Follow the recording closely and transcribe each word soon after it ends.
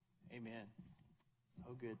Amen.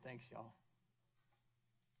 So good. Thanks, y'all.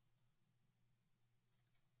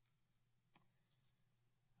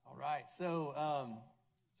 All right. So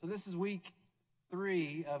this is week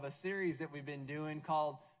 3 of a series that we've been doing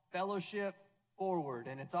called Fellowship Forward,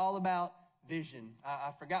 and it's all about vision.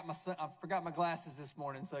 I forgot my glasses this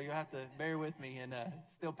morning, so you'll have to bear with me and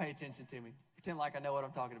still pay attention to me. Pretend like I know what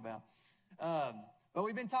I'm talking about. But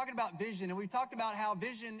we've been talking about vision, and we've talked about how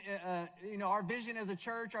vision, our vision as a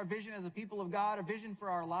church, our vision as a people of God, our vision for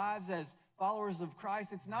our lives as followers of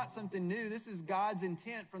Christ, it's not something new. This is God's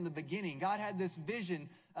intent from the beginning. God had this vision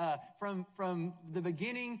from the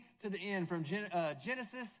beginning to the end, from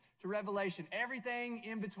Genesis to Revelation. Everything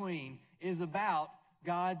in between is about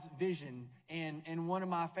God's vision. And one of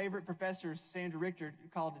my favorite professors, Sandra Richter,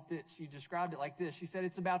 she described it like this. She said,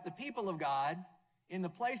 it's about the people of God in the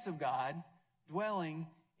place of God, dwelling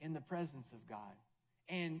in the presence of God.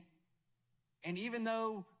 And even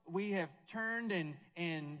though we have turned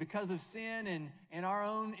and because of sin and our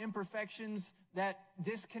own imperfections that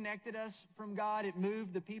disconnected us from God, it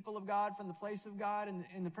moved the people of God from the place of God and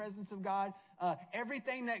in the presence of God.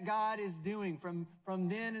 Everything that God is doing from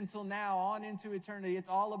then until now on into eternity, it's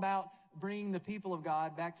all about bringing the people of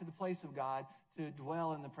God back to the place of God to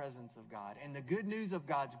dwell in the presence of God. And the good news of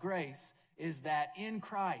God's grace is that in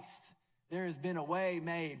Christ, there has been a way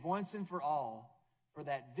made once and for all for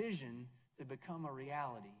that vision to become a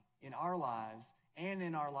reality in our lives and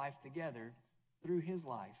in our life together through his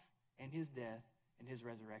life and his death and his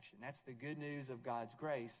resurrection. That's the good news of God's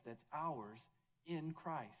grace that's ours in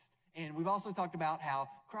Christ. And we've also talked about how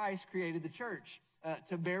Christ created the church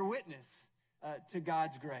to bear witness to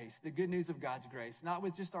God's grace, the good news of God's grace, not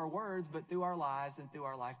with just our words, but through our lives and through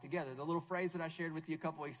our life together. The little phrase that I shared with you a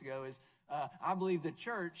couple weeks ago is, I believe the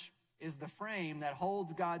church is the frame that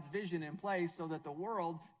holds God's vision in place so that the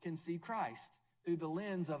world can see Christ through the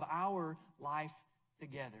lens of our life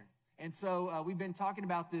together. And so we've been talking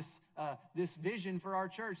about this vision for our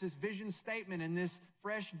church, this vision statement and this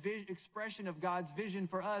fresh expression of God's vision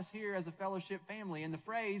for us here as a fellowship family. And the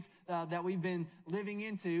phrase that we've been living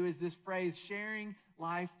into is this phrase, sharing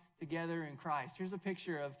life together in Christ. Here's a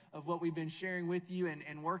picture of what we've been sharing with you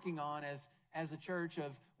and working on as a church,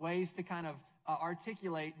 of ways to kind of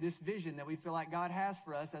articulate this vision that we feel like God has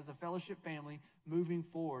for us as a fellowship family moving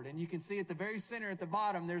forward. And you can see at the very center at the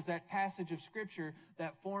bottom, there's that passage of scripture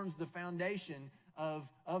that forms the foundation of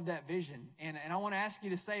that vision. And I want to ask you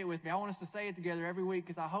to say it with me. I want us to say it together every week,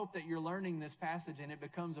 because I hope that you're learning this passage and it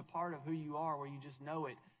becomes a part of who you are, where you just know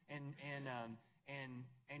it and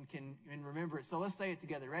can remember it. So let's say it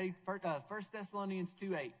together. Ready? 1 Thessalonians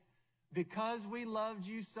 2:8. Because we loved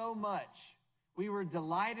you so much, we were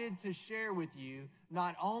delighted to share with you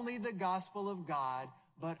not only the gospel of God,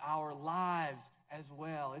 but our lives as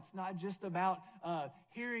well. It's not just about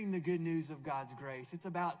hearing the good news of God's grace. It's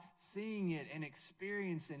about seeing it and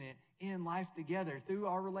experiencing it in life together through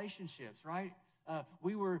our relationships, right?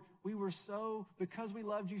 Because we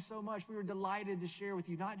loved you so much, we were delighted to share with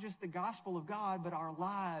you not just the gospel of God, but our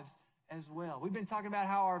lives as well. We've been talking about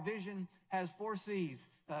how our vision has 4 C's: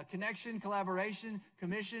 connection, collaboration,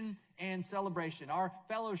 commission, and celebration. Our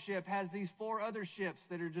fellowship has these 4 other ships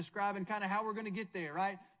that are describing kind of how we're going to get there,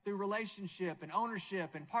 right? Through relationship and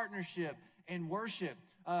ownership and partnership and worship.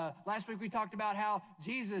 Last week we talked about how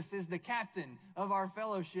Jesus is the captain of our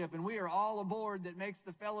fellowship, and we are all aboard that makes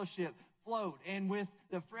the fellowship float. And with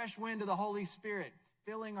the fresh wind of the Holy Spirit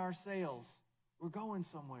filling our sails, we're going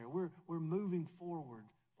somewhere. We're moving forward,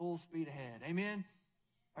 full speed ahead. Amen?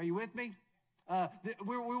 Are you with me?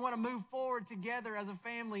 We want to move forward together as a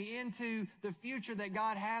family into the future that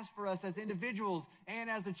God has for us as individuals and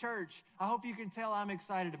as a church. I hope you can tell I'm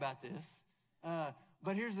excited about this.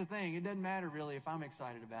 But here's the thing. It doesn't matter really if I'm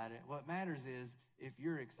excited about it. What matters is if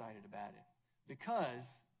you're excited about it. Because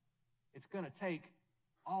it's going to take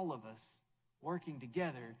all of us working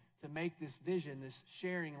together to make this vision, this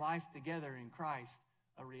sharing life together in Christ,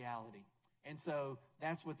 a reality. And so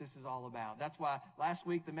that's what this is all about. That's why last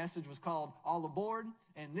week the message was called All Aboard,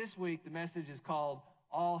 and this week the message is called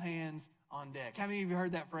All Hands on Deck. How many of you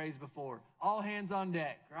heard that phrase before? All hands on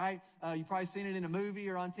deck, right? You've probably seen it in a movie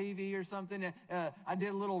or on TV or something. I did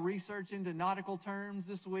a little research into nautical terms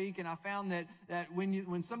this week, and I found that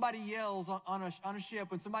when somebody yells on a ship,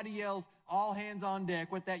 when somebody yells all hands on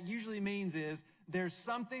deck, what that usually means is there's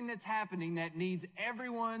something that's happening that needs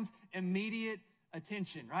everyone's immediate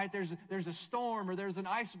attention, right? There's a storm, or there's an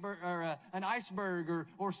iceberg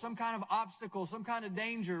or some kind of obstacle, some kind of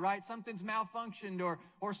danger, right? Something's malfunctioned or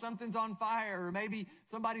something's on fire, or maybe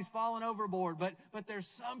somebody's fallen overboard, but there's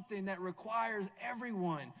something that requires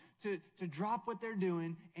everyone to drop what they're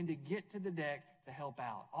doing and to get to the deck to help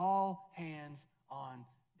out. All hands on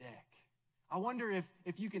deck. I wonder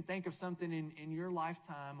if you can think of something in your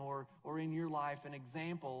lifetime or in your life, an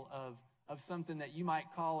example of something that you might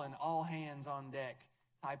call an all hands on deck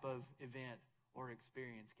type of event or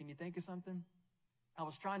experience. Can you think of something? I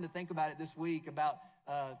was trying to think about it this week, about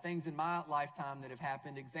things in my lifetime that have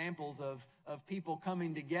happened, examples of people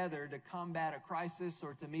coming together to combat a crisis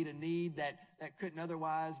or to meet a need that couldn't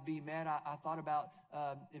otherwise be met. I thought about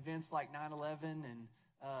events like 9/11 and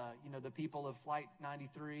the people of Flight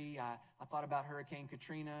 93. I thought about Hurricane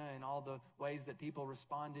Katrina and all the ways that people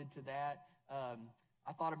responded to that.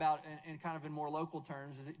 I thought about, in kind of in more local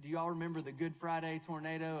terms, do you all remember the Good Friday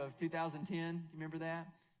tornado of 2010? Do you remember that?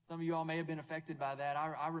 Some of you all may have been affected by that.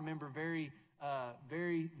 I remember very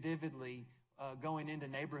vividly going into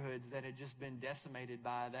neighborhoods that had just been decimated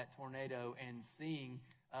by that tornado and seeing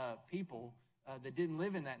people that didn't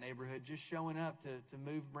live in that neighborhood just showing up to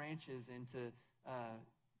move branches and to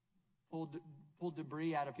pull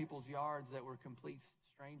debris out of people's yards that were complete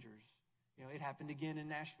strangers. It happened again in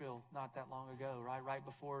Nashville not that long ago,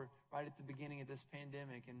 right at the beginning of this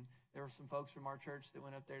pandemic, and there were some folks from our church that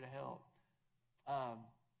went up there to help.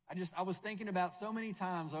 I was thinking about so many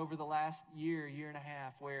times over the last year and a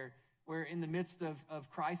half where in the midst of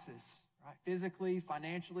crisis, right, physically,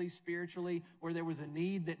 financially, spiritually, where there was a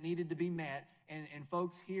need that needed to be met, and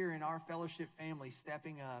folks here in our fellowship family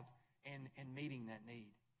stepping up and meeting that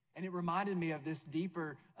need. And it reminded me of this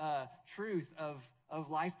deeper truth of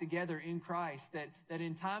life together in Christ, that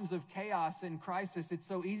in times of chaos and crisis, it's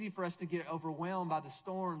so easy for us to get overwhelmed by the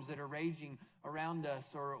storms that are raging around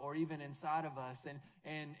us or even inside of us.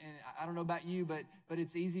 And I don't know about you, but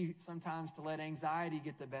it's easy sometimes to let anxiety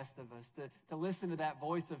get the best of us, to listen to that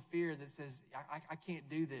voice of fear that says, I can't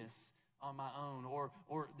do this on my own,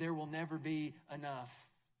 or there will never be enough.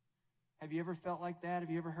 Have you ever felt like that?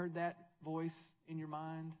 Have you ever heard that voice in your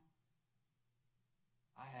mind?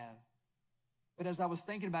 I have. But as I was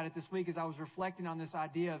thinking about it this week, as I was reflecting on this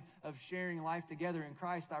idea of sharing life together in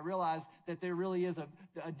Christ, I realized that there really is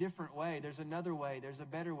a different way. There's another way. There's a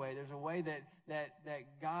better way. There's a way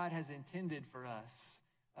that God has intended for us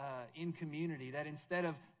in community, that instead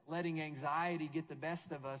of letting anxiety get the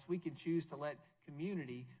best of us, we can choose to let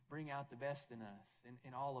community bring out the best in us,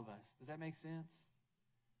 in all of us. Does that make sense?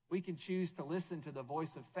 We can choose to listen to the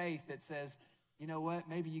voice of faith that says, you know what,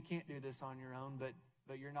 maybe you can't do this on your own, but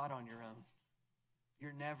you're not on your own.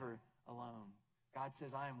 You're never alone. God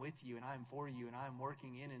says, I am with you and I am for you and I am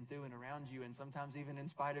working in and through and around you and sometimes even in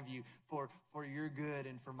spite of you for your good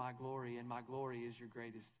and for my glory, and my glory is your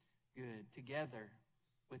greatest good. Together,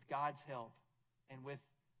 with God's help and with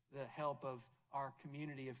the help of our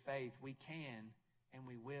community of faith, we can and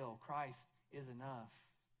we will. Christ is enough.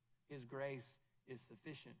 His grace is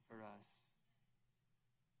sufficient for us.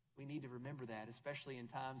 We need to remember that, especially in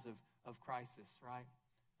times of crisis, right?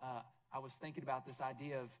 I was thinking about this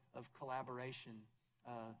idea of collaboration.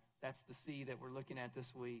 That's the C that we're looking at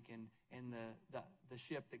this week, and the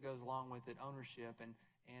ship that goes along with it, ownership. And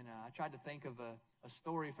I tried to think of a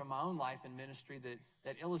story from my own life and ministry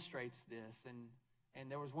that illustrates this. And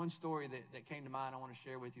there was one story that came to mind I want to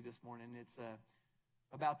share with you this morning. It's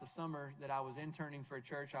about the summer that I was interning for a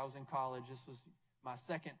church. I was in college. This was my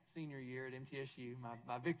second senior year at MTSU,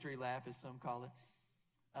 my victory lap, as some call it.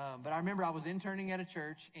 But I remember I was interning at a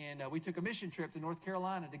church, and we took a mission trip to North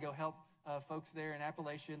Carolina to go help folks there in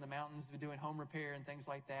Appalachia, in the mountains, doing home repair and things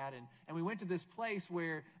like that. And we went to this place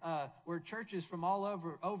where churches from all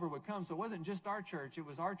over would come. So it wasn't just our church. It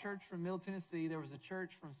was our church from Middle Tennessee. There was a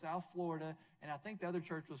church from South Florida, and I think the other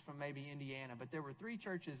church was from maybe Indiana. But there were 3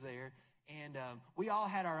 churches there, and we all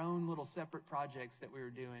had our own little separate projects that we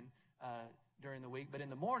were doing during the week. But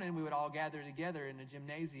in the morning, we would all gather together in the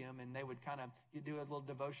gymnasium, and they would kind of do a little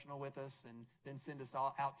devotional with us and then send us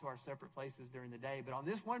all out to our separate places during the day. But on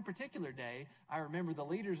this one particular day, I remember the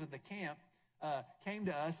leaders of the camp came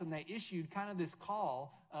to us, and they issued kind of this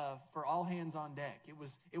call for all hands on deck. It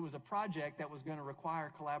was a project that was going to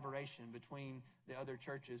require collaboration between the other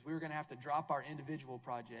churches. We were going to have to drop our individual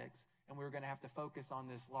projects, and we were going to have to focus on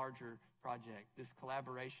this larger project, this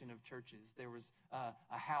collaboration of churches. There was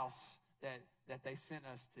a house that they sent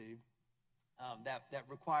us to that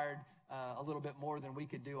required a little bit more than we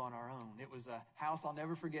could do on our own. It was a house I'll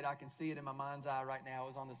never forget. I can see it in my mind's eye right now. It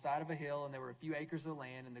was on the side of a hill, and there were a few acres of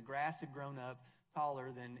land, and the grass had grown up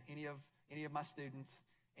taller than any of my students.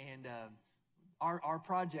 And our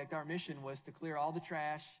project, our mission was to clear all the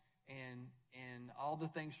trash and all the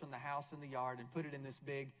things from the house and the yard and put it in this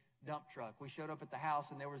big dump truck. We showed up at the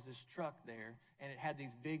house, and there was this truck there, and it had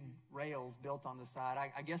these big rails built on the side.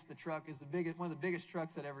 I guess the truck is one of the biggest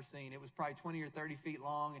trucks I'd ever seen. It was probably 20 or 30 feet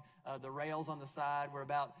long. The rails on the side were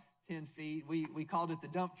about 10 feet. We called it the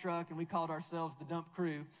dump truck, and we called ourselves the dump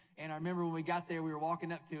crew. And I remember when we got there, we were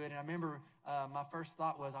walking up to it, and I remember my first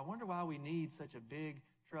thought was, I wonder why we need such a big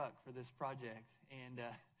truck for this project. And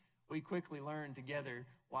we quickly learned together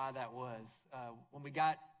why that was. When we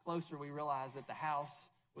got closer, we realized that the house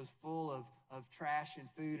was full of trash and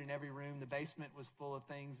food in every room. The basement was full of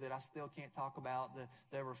things that I still can't talk about.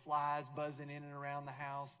 There were flies buzzing in and around the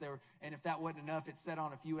house. And if that wasn't enough, it sat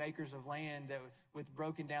on a few acres of land with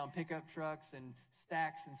broken down pickup trucks and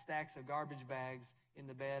stacks of garbage bags in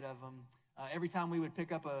the bed of them. Every time we would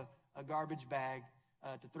pick up a garbage bag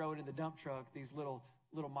to throw it in the dump truck, these little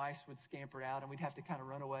mice would scamper out, and we'd have to kind of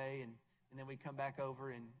run away, and then we'd come back over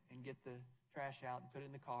and get the trash out and put it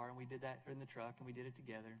in the car, and we did that in the truck, and we did it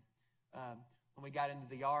together. When we got into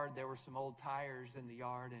the yard, there were some old tires in the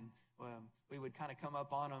yard, and we would kind of come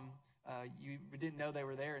up on them. We didn't know they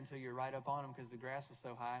were there until you were right up on them because the grass was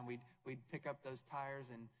so high, and we'd pick up those tires,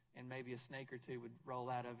 and maybe a snake or two would roll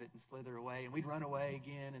out of it and slither away, and we'd run away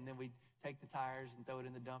again, and then we'd take the tires and throw it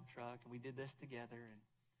in the dump truck, and we did this together.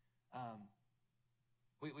 And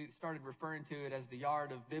we started referring to it as the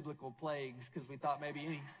yard of biblical plagues because we thought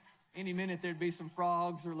maybe any minute there'd be some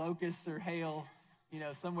frogs or locusts or hail,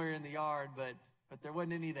 somewhere in the yard, but there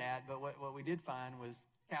wasn't any of that. But what we did find was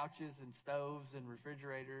couches and stoves and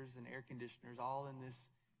refrigerators and air conditioners all in this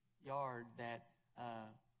yard that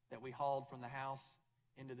we hauled from the house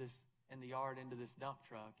in the yard into this dump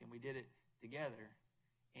truck, and we did it together.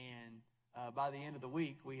 And by the end of the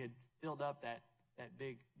week, we had filled up that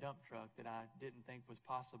big dump truck that I didn't think was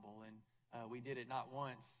possible. And we did it not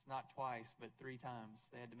once, not twice, but 3 times.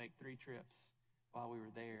 They had to make 3 trips while we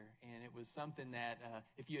were there. And it was something that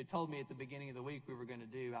if you had told me at the beginning of the week we were going to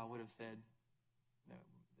do, I would have said, no,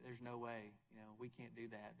 there's no way. We can't do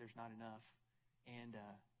that. There's not enough.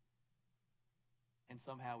 And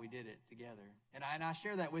somehow we did it together. And I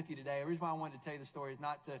share that with you today. The reason why I wanted to tell you the story is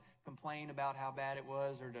not to complain about how bad it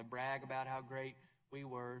was or to brag about how great we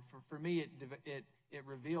were. For me, it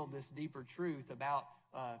revealed this deeper truth about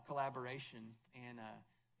collaboration,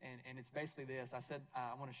 and it's basically this. I said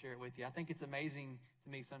I want to share it with you. I think it's amazing to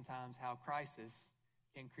me sometimes how crisis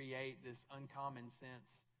can create this uncommon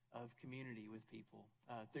sense of community with people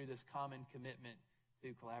through this common commitment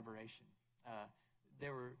to collaboration.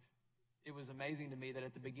 It was amazing to me that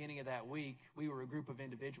at the beginning of that week, we were a group of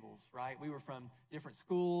individuals, right? We were from different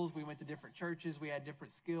schools. We went to different churches. We had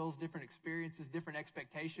different skills, different experiences, different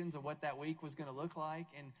expectations of what that week was going to look like.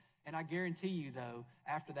 And I guarantee you, though,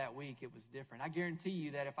 after that week, it was different. I guarantee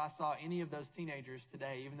you that if I saw any of those teenagers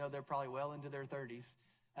today, even though they're probably well into their 30s,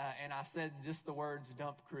 and I said just the words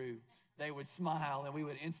dump crew, they would smile, and we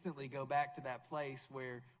would instantly go back to that place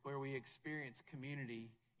where we experienced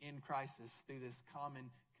community in crisis through this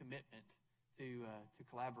common commitment to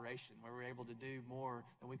collaboration, where we're able to do more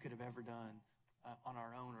than we could have ever done on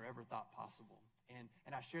our own or ever thought possible.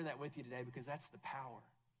 And I share that with you today because that's the power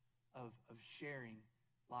of sharing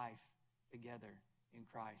life together in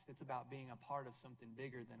Christ. It's about being a part of something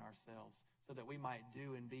bigger than ourselves so that we might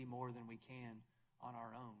do and be more than we can on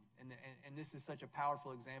our own. And this is such a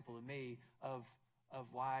powerful example to me of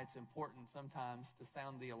why it's important sometimes to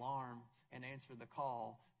sound the alarm and answer the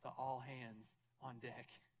call to all hands on deck.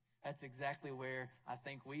 That's exactly where I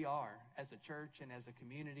think we are as a church and as a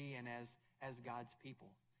community and as God's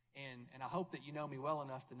people. And I hope that you know me well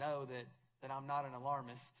enough to know that I'm not an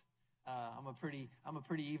alarmist. I'm a pretty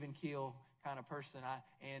even keel kind of person.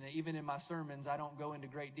 And even in my sermons, I don't go into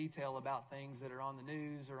great detail about things that are on the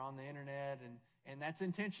news or on the internet. And that's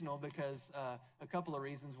intentional because a couple of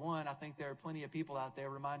reasons. One, I think there are plenty of people out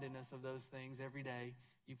there reminding us of those things every day.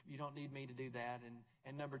 You don't need me to do that.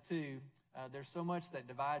 And number two, there's so much that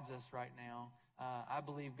divides us right now. I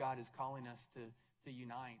believe God is calling us to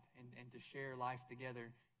unite and to share life together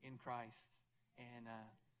in Christ.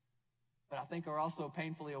 But I think we're also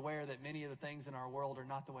painfully aware that many of the things in our world are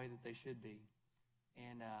not the way that they should be.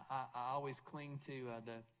 And I always cling to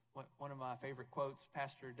one of my favorite quotes,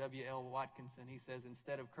 Pastor W.L. Watkinson. He says,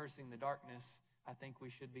 instead of cursing the darkness, I think we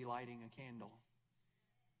should be lighting a candle.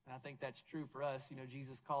 And I think that's true for us.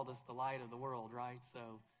 Jesus called us the light of the world, right? So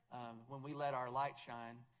when we let our light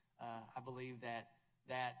shine, I believe that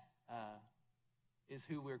is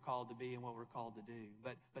who we're called to be and what we're called to do.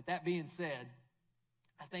 But that being said,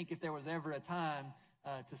 I think if there was ever a time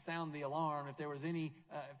to sound the alarm, if there was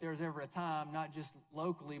ever a time, not just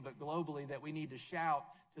locally but globally, that we need to shout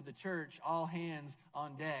to the church, all hands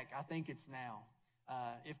on deck, I think it's now.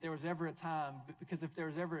 if there was ever a time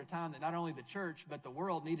that not only the church, but the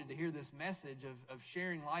world needed to hear this message of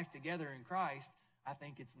sharing life together in Christ, I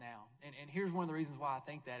think it's now. And here's one of the reasons why I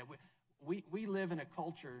think that. We live in a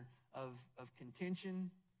culture of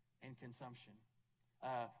contention and consumption,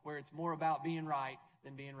 where it's more about being right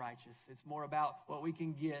than being righteous. It's more about what we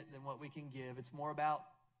can get than what we can give. It's more about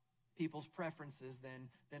people's preferences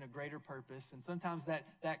than a greater purpose. And sometimes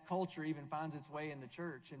that culture even finds its way in the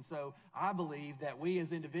church. And so I believe that we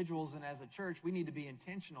as individuals and as a church, we need to be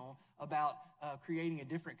intentional about creating a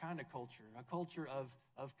different kind of culture, a culture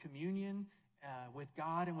of communion with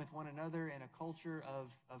God and with one another, and a culture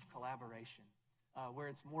of collaboration, where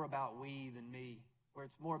it's more about we than me, where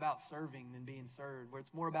it's more about serving than being served, where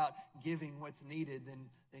it's more about giving what's needed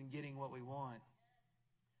than getting what we want.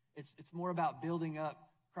 It's more about building up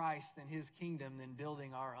Christ and his kingdom than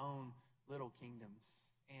building our own little kingdoms.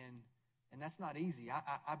 And that's not easy.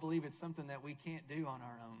 I believe it's something that we can't do on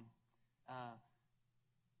our own.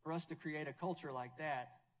 For us to create a culture like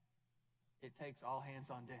that, it takes all hands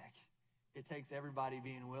on deck. It takes everybody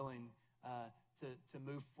being willing to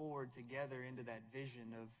move forward together into that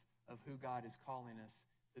vision of who God is calling us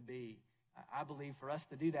to be. I believe for us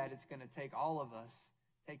to do that, it's going to take all of us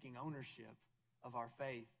taking ownership of our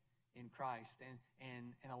faith in Christ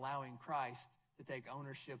and allowing Christ to take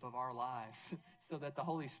ownership of our lives so that the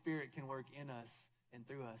Holy Spirit can work in us and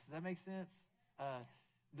through us. Does that make sense?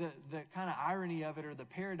 The kind of irony of it, or the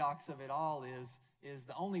paradox of it all, is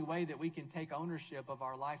the only way that we can take ownership of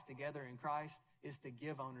our life together in Christ is to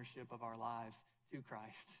give ownership of our lives to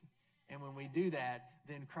Christ. And when we do that,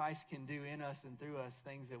 then Christ can do in us and through us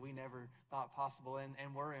things that we never thought possible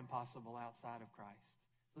and were impossible outside of Christ.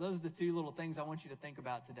 So those are the two little things I want you to think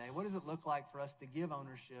about today. What does it look like for us to give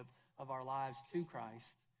ownership of our lives to Christ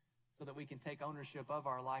so that we can take ownership of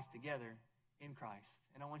our life together in Christ?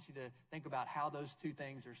 And I want you to think about how those two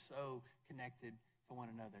things are so connected to one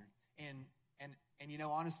another. And you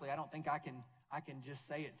know, honestly, I don't think I can just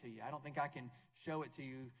say it to you. I don't think I can show it to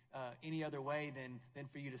you any other way than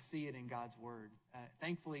for you to see it in God's word.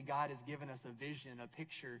 Thankfully, God has given us a vision, a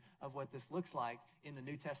picture of what this looks like in the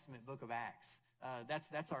New Testament book of Acts.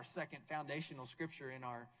 That's our second foundational scripture in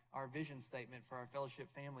our vision statement for our fellowship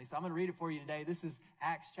family. So I'm going to read it for you today. This is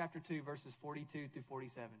Acts chapter 2, verses 42 through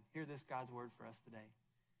 47. Hear this God's word for us today.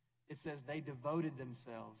 It says, they devoted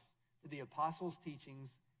themselves to the apostles'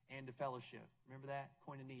 teachings and to fellowship. Remember that?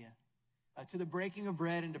 Koinonia. To the breaking of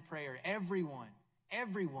bread and to prayer. Everyone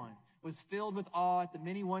was filled with awe at the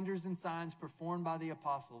many wonders and signs performed by the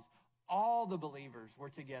apostles. All the believers were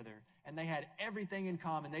together, and they had everything in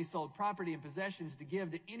common. They sold property and possessions to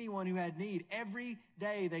give to anyone who had need. Every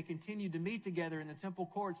day they continued to meet together in the temple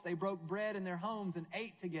courts. They broke bread in their homes and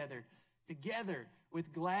ate together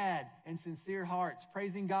with glad and sincere hearts,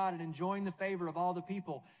 praising God and enjoying the favor of all the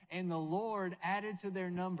people. And the Lord added to their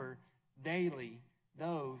number daily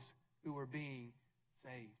those who were being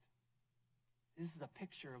saved. This is a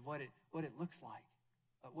picture of what it looks like,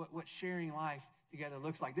 what sharing life together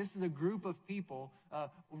looks like. This is a group of people,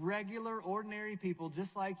 regular, ordinary people,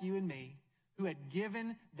 just like you and me, who had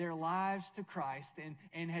given their lives to Christ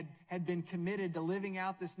and had been committed to living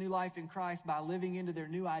out this new life in Christ by living into their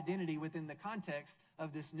new identity within the context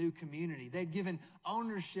of this new community. They'd given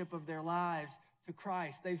ownership of their lives to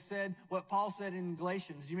Christ. They've said what Paul said in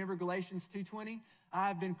Galatians. Do you remember Galatians 2:20? I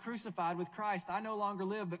have been crucified with Christ. I no longer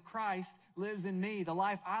live, but Christ lives in me. The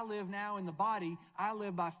life I live now in the body, I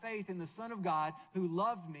live by faith in the Son of God who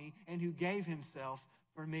loved me and who gave himself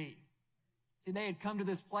for me. See, they had come to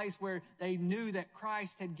this place where they knew that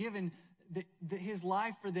Christ had given his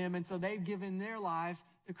life for them, and so they've given their lives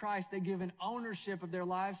to Christ. They've given ownership of their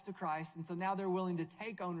lives to Christ, and so now they're willing to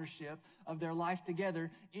take ownership of their life together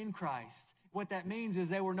in Christ. What that means is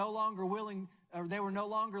they were no longer living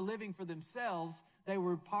for themselves. They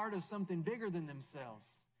were part of something bigger than themselves.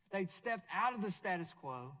 They'd stepped out of the status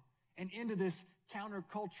quo and into this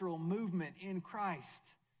countercultural movement in Christ.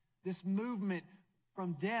 This movement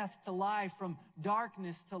from death to life, from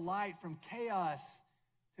darkness to light, from chaos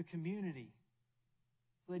to community.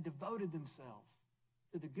 So they devoted themselves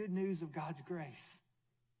to the good news of God's grace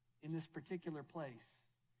in this particular place.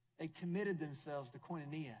 They committed themselves to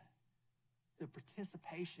koinonia, to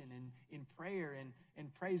participation in prayer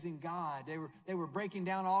and praising God. They were breaking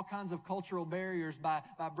down all kinds of cultural barriers by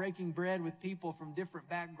breaking bread with people from different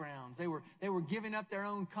backgrounds. They were giving up their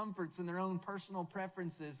own comforts and their own personal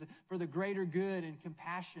preferences for the greater good and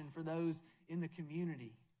compassion for those in the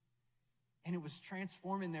community. And it was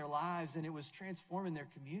transforming their lives, and it was transforming their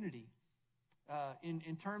community.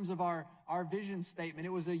 in terms of our vision statement.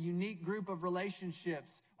 It was a unique group of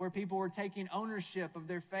relationships where people were taking ownership of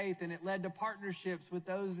their faith, and it led to partnerships with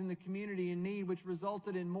those in the community in need, which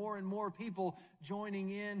resulted in more and more people joining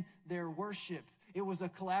in their worship. It was a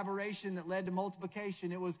collaboration that led to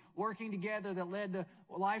multiplication. It was working together that led to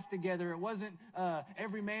life together. It wasn't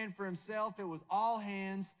every man for himself. It was all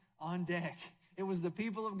hands on deck. It was the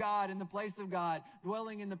people of God in the place of God,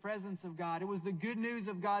 dwelling in the presence of God. It was the good news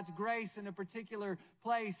of God's grace in a particular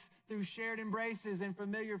place through shared embraces and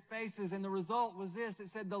familiar faces. And the result was this. It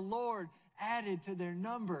said the Lord added to their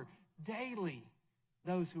number daily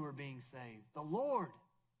those who were being saved. The Lord.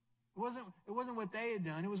 It wasn't what they had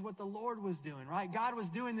done. It was what the Lord was doing, right? God was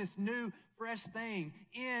doing this new, fresh thing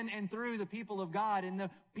in and through the people of God, and the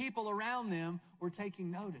people around them were taking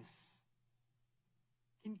notice.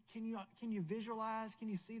 Can you visualize? Can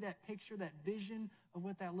you see that picture, that vision of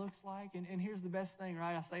what that looks like? And here's the best thing,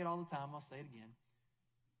 right? I say it all the time. I'll say it again.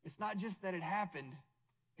 It's not just that it happened.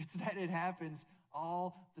 It's that it happens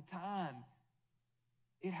all the time.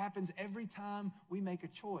 It happens every time we make a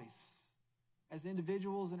choice as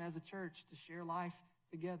individuals and as a church to share life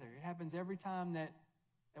together. It happens every time that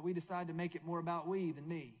we decide to make it more about we than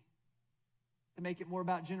me, to make it more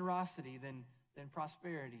about generosity than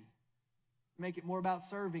prosperity, to make it more about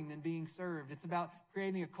serving than being served. It's about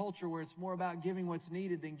creating a culture where it's more about giving what's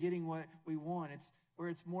needed than getting what we want. It's where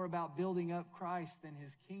it's more about building up Christ and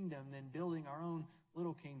his kingdom than building our own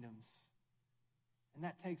little kingdoms. And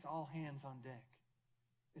that takes all hands on deck.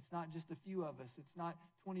 It's not just a few of us. It's not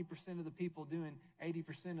 20% of the people doing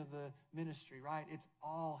 80% of the ministry, right? It's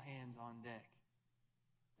all hands on deck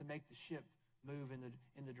to make the ship move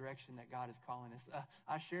in the direction that God is calling us.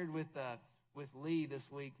 I shared with Lee this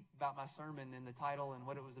week about my sermon and the title and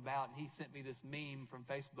what it was about, and he sent me this meme from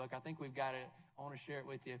Facebook. I think we've got it. I want to share it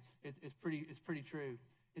with you. It's pretty true.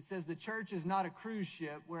 It says, the church is not a cruise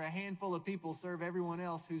ship where a handful of people serve everyone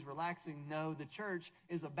else who's relaxing. No, the church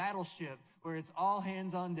is a battleship where it's all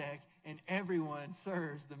hands on deck and everyone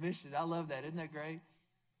serves the mission. I love that. Isn't that great?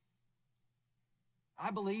 I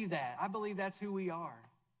believe that. I believe that's who we are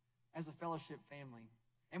as a fellowship family.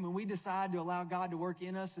 And when we decide to allow God to work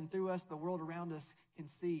in us and through us, the world around us can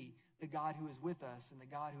see the God who is with us and the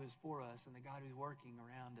God who is for us and the God who's working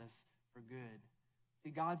around us for good.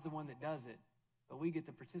 See, God's the one that does it. But we get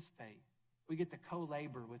to participate. We get to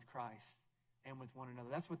co-labor with Christ and with one another.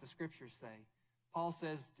 That's what the scriptures say. Paul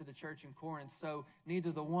says to the church in Corinth, so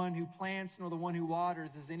neither the one who plants nor the one who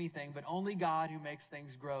waters is anything, but only God who makes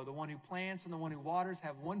things grow. The one who plants and the one who waters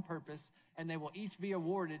have one purpose, and they will each be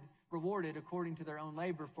rewarded according to their own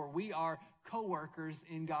labor, for we are co-workers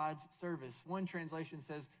in God's service. One translation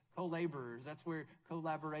says co-laborers. That's where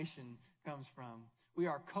collaboration comes from. We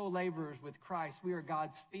are co-laborers with Christ. We are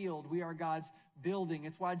God's field. We are God's building.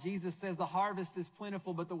 It's why Jesus says the harvest is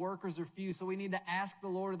plentiful, but the workers are few. So we need to ask the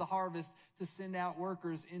Lord of the harvest to send out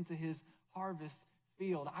workers into his harvest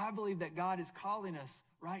field. I believe that God is calling us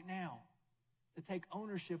right now to take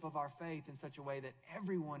ownership of our faith in such a way that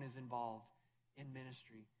everyone is involved in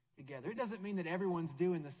ministry together. It doesn't mean that everyone's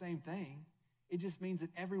doing the same thing. It just means that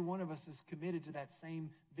every one of us is committed to that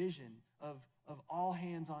same vision of all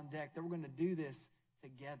hands on deck, that we're going to do this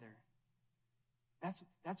together.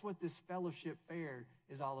 That's what this fellowship fair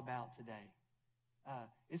is all about today.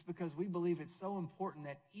 It's because we believe it's so important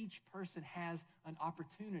that each person has an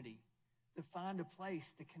opportunity to find a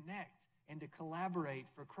place to connect and to collaborate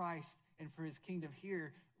for Christ and for his kingdom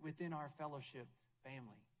here within our fellowship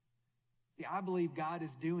family. See, I believe God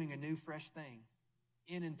is doing a new, fresh thing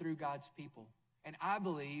in and through God's people. And I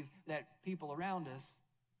believe that people around us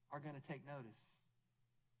are going to take notice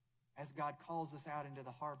as God calls us out into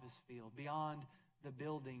the harvest field, beyond the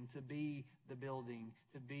building, to be the building,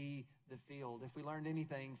 to be the field. If we learned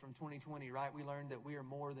anything from 2020, right, we learned that we are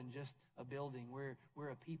more than just a building. We're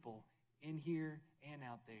a people in here and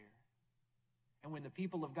out there. And when the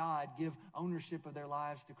people of God give ownership of their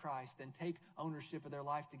lives to Christ and take ownership of their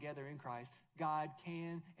life together in Christ, God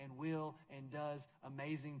can and will and does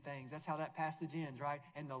amazing things. That's how that passage ends, right?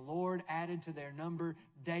 And the Lord added to their number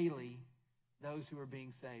daily those who are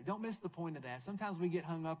being saved. Don't miss the point of that. Sometimes we get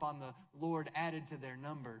hung up on the Lord added to their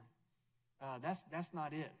number. That's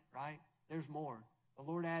not it, right? There's more. The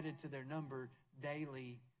Lord added to their number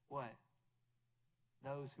daily what?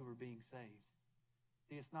 Those who were being saved.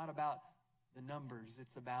 See, it's not about the numbers.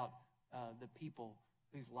 It's about the people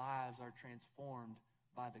whose lives are transformed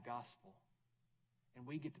by the gospel. And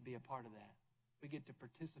we get to be a part of that. We get to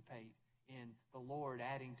participate in the Lord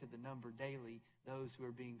adding to the number daily those who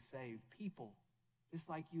are being saved. People, just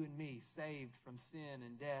like you and me, saved from sin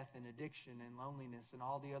and death and addiction and loneliness and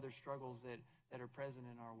all the other struggles that are present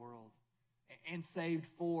in our world. and saved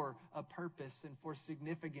for a purpose and for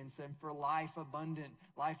significance and for life abundant,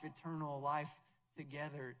 life eternal, life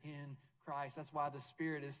together in Christ. That's why the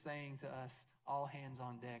Spirit is saying to us, all hands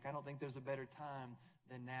on deck. I don't think there's a better time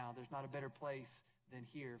than now. There's not a better place than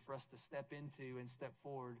here for us to step into and step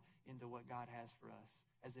forward into what God has for us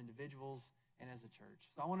as individuals and as a church.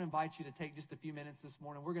 So I want to invite you to take just a few minutes this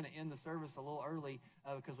morning. We're going to end the service a little early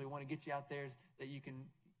because we want to get you out there that you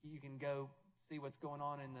can go see what's going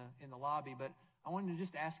on in the lobby. But I wanted to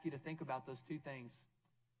just ask you to think about those two things: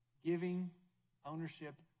 giving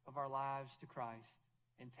ownership of our lives to Christ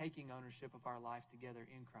and taking ownership of our life together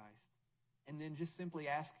in Christ. And then just simply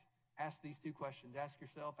ask these two questions. Ask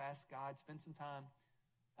yourself, ask God, spend some time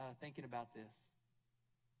thinking about this.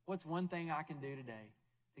 What's one thing I can do today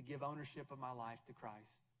to give ownership of my life to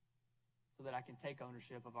Christ so that I can take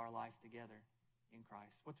ownership of our life together in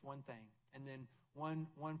Christ? What's one thing? And then one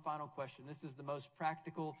final question. This is the most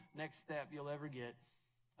practical next step you'll ever get.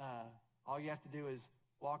 All you have to do is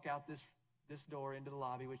walk out this door into the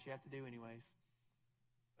lobby, which you have to do anyways.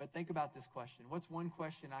 But think about this question. What's one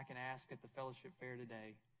question I can ask at the fellowship fair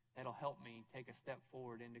today that'll help me take a step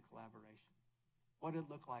forward into collaboration? What would it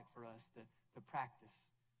look like for us to practice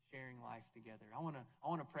sharing life together? I want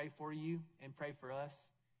to pray for you and pray for us,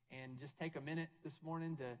 and just take a minute this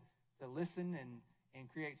morning to listen and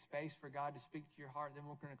create space for God to speak to your heart. Then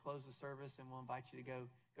we're going to close the service, and we'll invite you to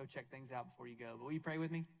go check things out before you go. But will you pray with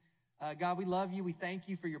me? God, we love you. We thank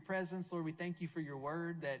you for your presence. Lord, we thank you for your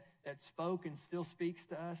word that spoke and still speaks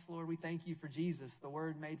to us. Lord, we thank you for Jesus, the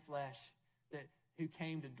word made flesh, who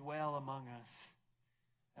came to dwell among us,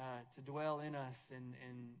 to dwell in us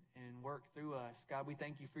and work through us. God, we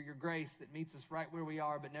thank you for your grace that meets us right where we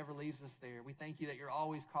are but never leaves us there. We thank you that you're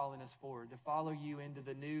always calling us forward to follow you into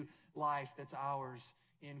the new life that's ours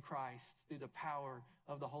in Christ through the power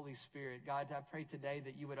of the Holy Spirit. God, I pray today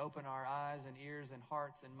that you would open our eyes and ears and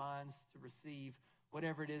hearts and minds to receive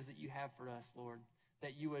whatever it is that you have for us, Lord,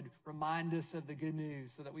 that you would remind us of the good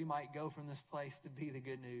news so that we might go from this place to be the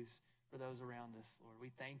good news for those around us, Lord.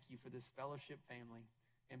 We thank you for this fellowship family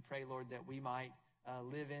and pray, Lord, that we might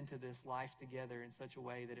live into this life together in such a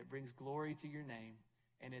way that it brings glory to your name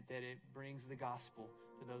and that it brings the gospel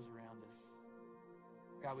to those around us.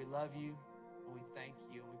 God, we love you and we thank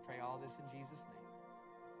you, and we pray all this in Jesus' name.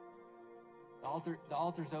 The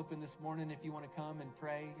altar's open this morning. If you want to come and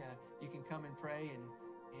pray, you can come and pray.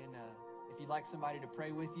 And if you'd like somebody to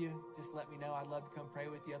pray with you, just let me know. I'd love to come pray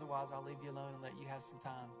with you. Otherwise, I'll leave you alone and let you have some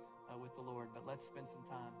time with the Lord. But let's spend some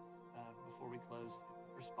time before we close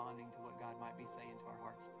responding to what God might be saying to our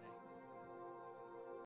hearts today.